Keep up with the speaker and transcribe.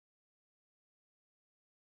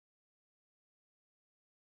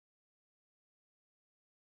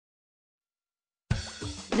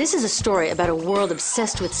This is a story about a world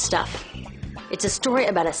obsessed with stuff. It's a story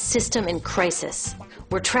about a system in crisis.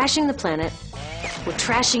 We're trashing the planet, we're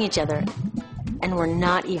trashing each other, and we're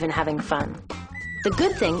not even having fun. The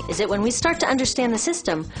good thing is that when we start to understand the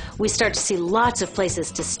system, we start to see lots of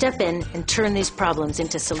places to step in and turn these problems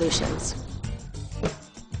into solutions.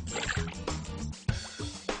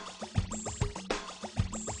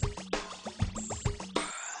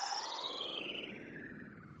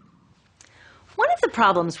 One of the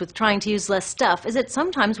problems with trying to use less stuff is that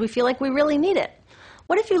sometimes we feel like we really need it.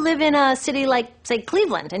 What if you live in a city like, say,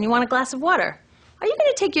 Cleveland, and you want a glass of water? Are you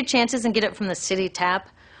going to take your chances and get it from the city tap?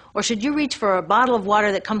 Or should you reach for a bottle of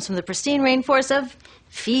water that comes from the pristine rainforest of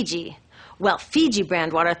Fiji? Well, Fiji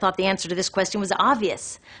brand water thought the answer to this question was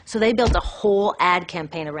obvious, so they built a whole ad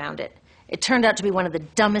campaign around it. It turned out to be one of the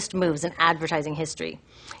dumbest moves in advertising history.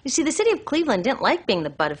 You see, the city of Cleveland didn't like being the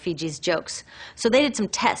butt of Fiji's jokes, so they did some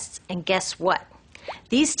tests, and guess what?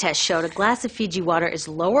 These tests showed a glass of Fiji water is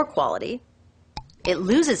lower quality, it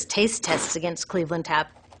loses taste tests against Cleveland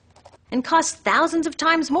tap, and costs thousands of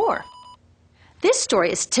times more. This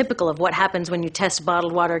story is typical of what happens when you test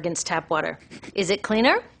bottled water against tap water. Is it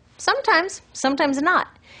cleaner? Sometimes, sometimes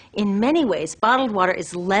not. In many ways, bottled water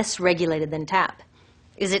is less regulated than tap.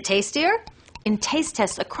 Is it tastier? In taste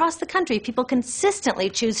tests across the country, people consistently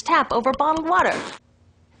choose tap over bottled water.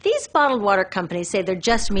 These bottled water companies say they're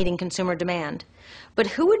just meeting consumer demand. But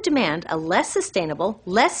who would demand a less sustainable,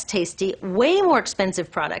 less tasty, way more expensive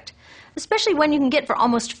product, especially one you can get for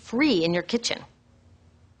almost free in your kitchen?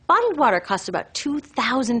 Bottled water costs about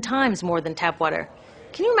 2,000 times more than tap water.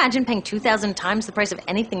 Can you imagine paying 2,000 times the price of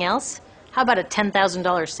anything else? How about a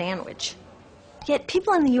 $10,000 sandwich? Yet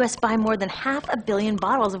people in the US buy more than 500 million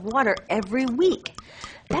bottles of water every week.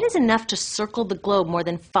 That is enough to circle the globe more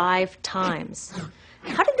than 5 times.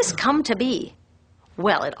 How did this come to be?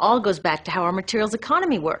 Well, it all goes back to how our materials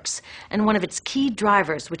economy works, and one of its key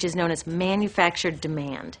drivers, which is known as manufactured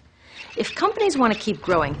demand. If companies want to keep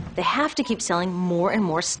growing, they have to keep selling more and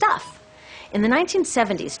more stuff. In the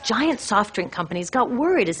 1970s, giant soft drink companies got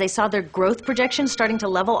worried as they saw their growth projections starting to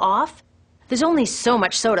level off. There's only so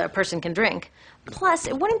much soda a person can drink. Plus,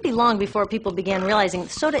 it wouldn't be long before people began realizing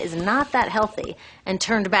soda is not that healthy and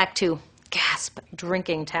turned back to, gasp,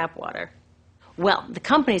 drinking tap water. Well, the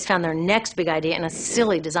companies found their next big idea in a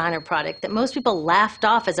silly designer product that most people laughed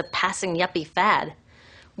off as a passing yuppie fad.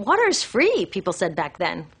 Water is free, people said back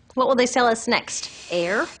then. What will they sell us next?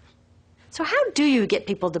 Air? So how do you get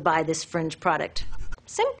people to buy this fringe product?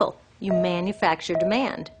 Simple. You manufacture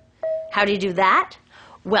demand. How do you do that?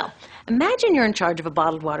 Well, imagine you're in charge of a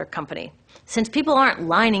bottled water company. Since people aren't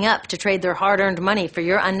lining up to trade their hard-earned money for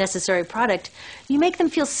your unnecessary product, you make them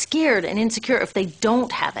feel scared and insecure if they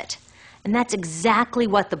don't have it. And that's exactly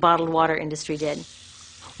what the bottled water industry did.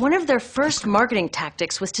 One of their first marketing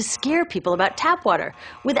tactics was to scare people about tap water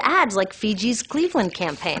with ads like Fiji's Cleveland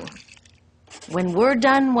campaign. When we're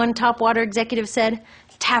done, one top water executive said,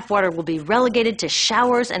 tap water will be relegated to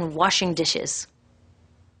showers and washing dishes.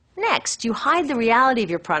 Next, you hide the reality of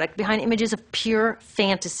your product behind images of pure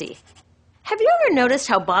fantasy. Have you ever noticed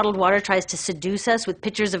how bottled water tries to seduce us with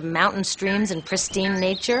pictures of mountain streams and pristine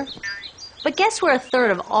nature? But guess where 1/3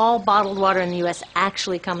 of all bottled water in the US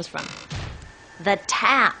actually comes from? The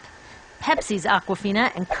tap. Pepsi's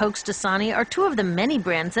Aquafina and Coke's Dasani are 2 of the many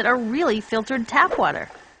brands that are really filtered tap water.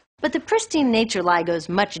 But the pristine nature lie goes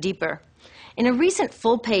much deeper. In a recent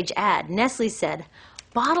full-page ad, Nestle said,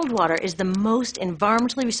 bottled water is the most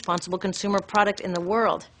environmentally responsible consumer product in the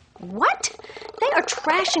world. What? They are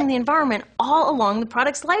trashing the environment all along the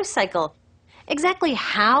product's life cycle. Exactly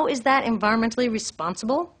how is that environmentally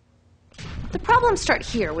responsible? The problems start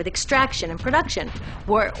here with extraction and production,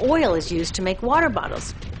 where oil is used to make water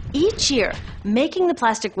bottles. Each year, making the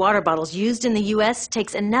plastic water bottles used in the US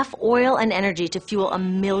takes enough oil and energy to fuel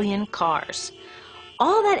 1 million cars.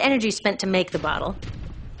 All that energy spent to make the bottle,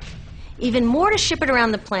 even more to ship it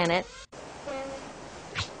around the planet,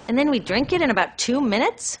 and then we drink it in about 2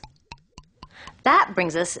 minutes? That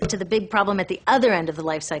brings us to the big problem at the other end of the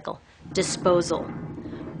life cycle, disposal.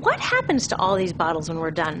 What happens to all these bottles when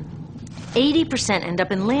we're done? 80% end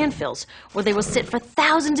up in landfills, where they will sit for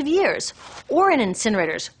thousands of years, or in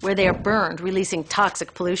incinerators, where they are burned, releasing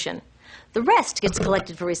toxic pollution. The rest gets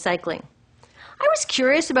collected for recycling. I was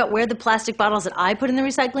curious about where the plastic bottles that I put in the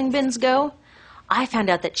recycling bins go. I found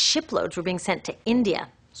out that shiploads were being sent to India,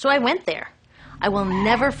 so I went there. I will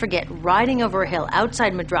never forget riding over a hill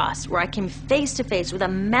outside Madras, where I came face to face with a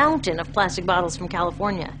mountain of plastic bottles from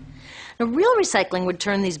California. Now, real recycling would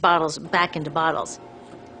turn these bottles back into bottles.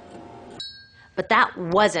 But that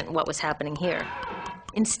wasn't what was happening here.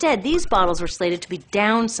 Instead, these bottles were slated to be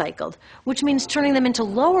downcycled, which means turning them into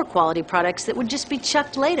lower quality products that would just be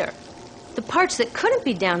chucked later. The parts that couldn't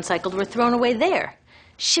be downcycled were thrown away there,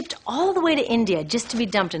 shipped all the way to India just to be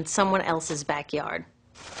dumped in someone else's backyard.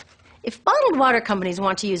 If bottled water companies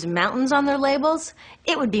want to use mountains on their labels,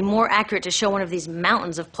 it would be more accurate to show one of these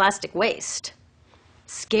mountains of plastic waste.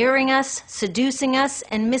 Scaring us, seducing us,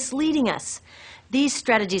 and misleading us. These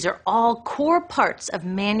strategies are all core parts of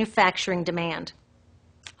manufacturing demand.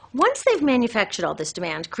 Once they've manufactured all this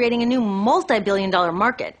demand, creating a new multi-billion-dollar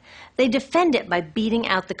market, they defend it by beating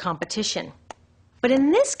out the competition. But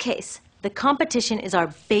in this case, the competition is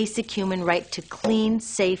our basic human right to clean,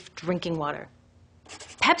 safe drinking water.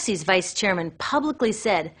 Pepsi's vice chairman publicly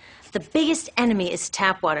said, "The biggest enemy is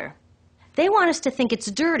tap water." They want us to think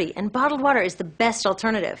it's dirty and bottled water is the best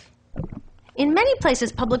alternative. In many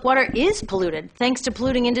places, public water is polluted, thanks to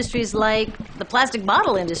polluting industries like the plastic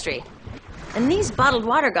bottle industry. And these bottled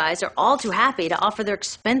water guys are all too happy to offer their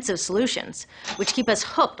expensive solutions, which keep us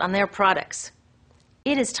hooked on their products.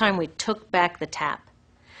 It is time we took back the tap.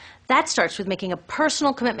 That starts with making a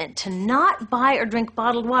personal commitment to not buy or drink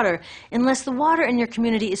bottled water unless the water in your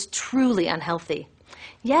community is truly unhealthy.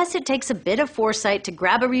 Yes, it takes a bit of foresight to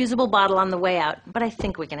grab a reusable bottle on the way out, but I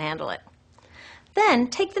think we can handle it. Then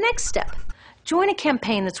take the next step. Join a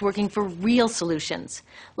campaign that's working for real solutions,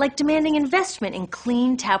 like demanding investment in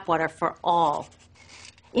clean tap water for all.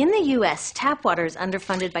 In the U.S., tap water is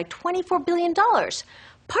underfunded by $24 billion,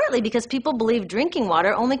 partly because people believe drinking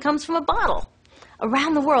water only comes from a bottle.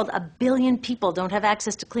 Around the world, 1 billion people don't have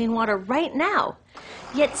access to clean water right now.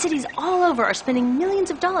 Yet cities all over are spending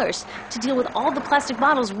millions of dollars to deal with all the plastic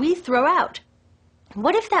bottles we throw out.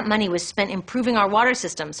 What if that money was spent improving our water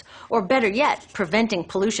systems, or better yet, preventing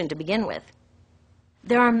pollution to begin with?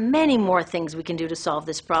 There are many more things we can do to solve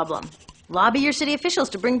this problem. Lobby your city officials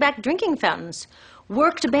to bring back drinking fountains.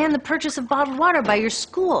 Work to ban the purchase of bottled water by your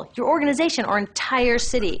school, your organization, or entire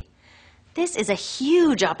city. This is a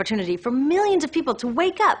huge opportunity for millions of people to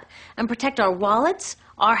wake up and protect our wallets,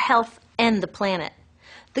 our health, and the planet.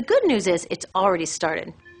 The good news is it's already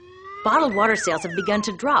started. Bottled water sales have begun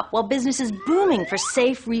to drop while business is booming for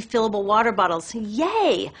safe, refillable water bottles.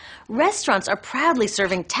 Yay! Restaurants are proudly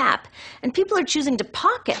serving tap, and people are choosing to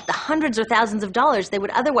pocket the hundreds or thousands of dollars they would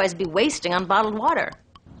otherwise be wasting on bottled water.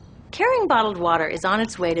 Carrying bottled water is on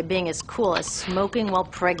its way to being as cool as smoking while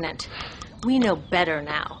pregnant. We know better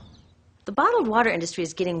now. The bottled water industry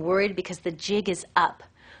is getting worried because the jig is up.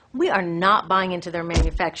 We are not buying into their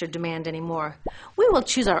manufactured demand anymore. We will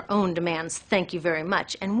choose our own demands, thank you very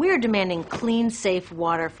much, and we're demanding clean, safe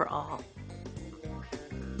water for all.